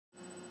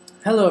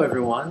Hello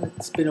everyone,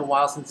 it's been a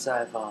while since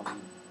I've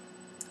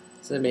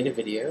made a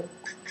video.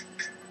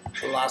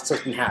 A lot of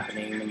stuff's been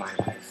happening in my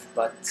life,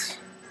 but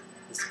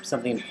it's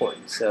something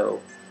important,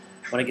 so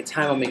when I get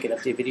time I'll make an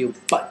update video,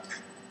 but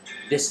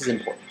this is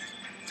important,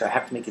 so I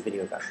have to make a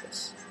video about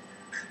this.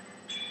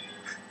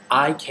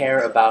 I care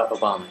about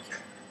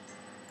Obamacare.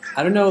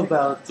 I don't know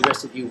about the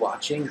rest of you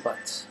watching,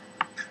 but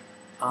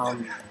I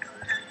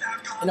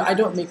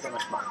don't make that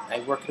much money. I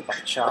work at a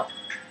bike shop,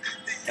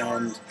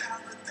 and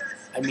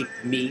I make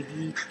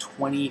maybe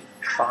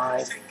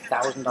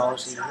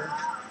 $25,000 a year,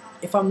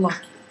 if I'm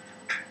lucky.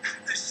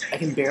 I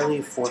can barely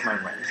afford my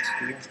rent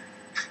here,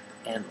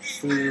 and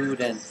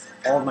food, and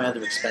all of my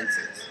other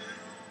expenses.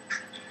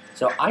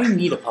 So I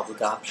need a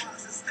public option.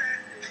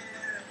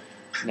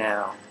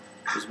 Now,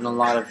 there's been a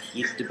lot of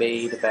heated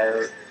debate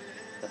about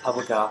the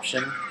public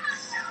option,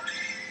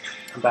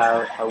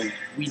 about how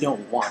we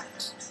don't want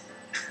it.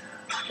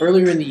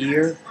 Earlier in the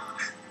year,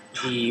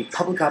 the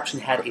public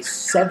option had a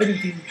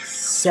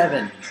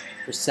 77%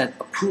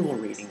 approval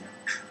rating,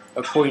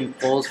 according to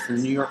polls from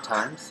the New York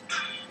Times.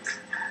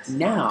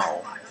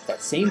 Now,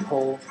 that same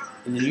poll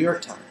in the New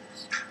York Times,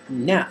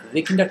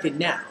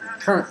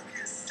 currently,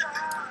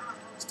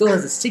 still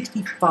has a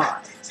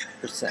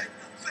 65%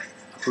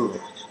 approval.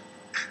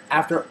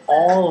 After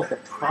all of the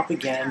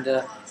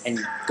propaganda and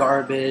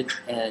garbage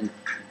and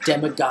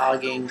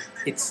demagoguing,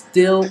 it's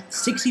still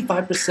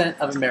 65%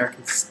 of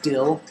Americans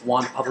still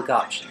want a public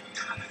option.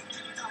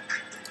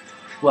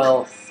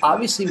 Well,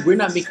 obviously we're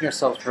not making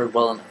ourselves heard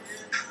well enough.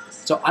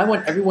 So I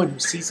want everyone who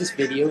sees this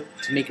video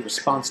to make a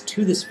response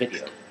to this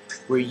video,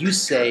 where you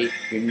say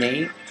your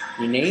name,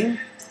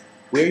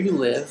 where you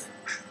live,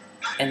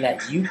 and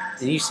you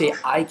say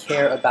I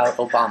care about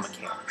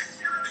Obamacare.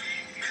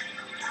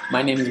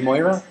 My name is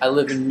Moira. I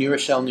live in New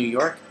Rochelle, New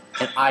York,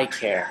 and I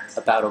care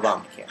about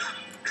Obamacare.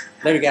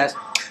 Later, guys.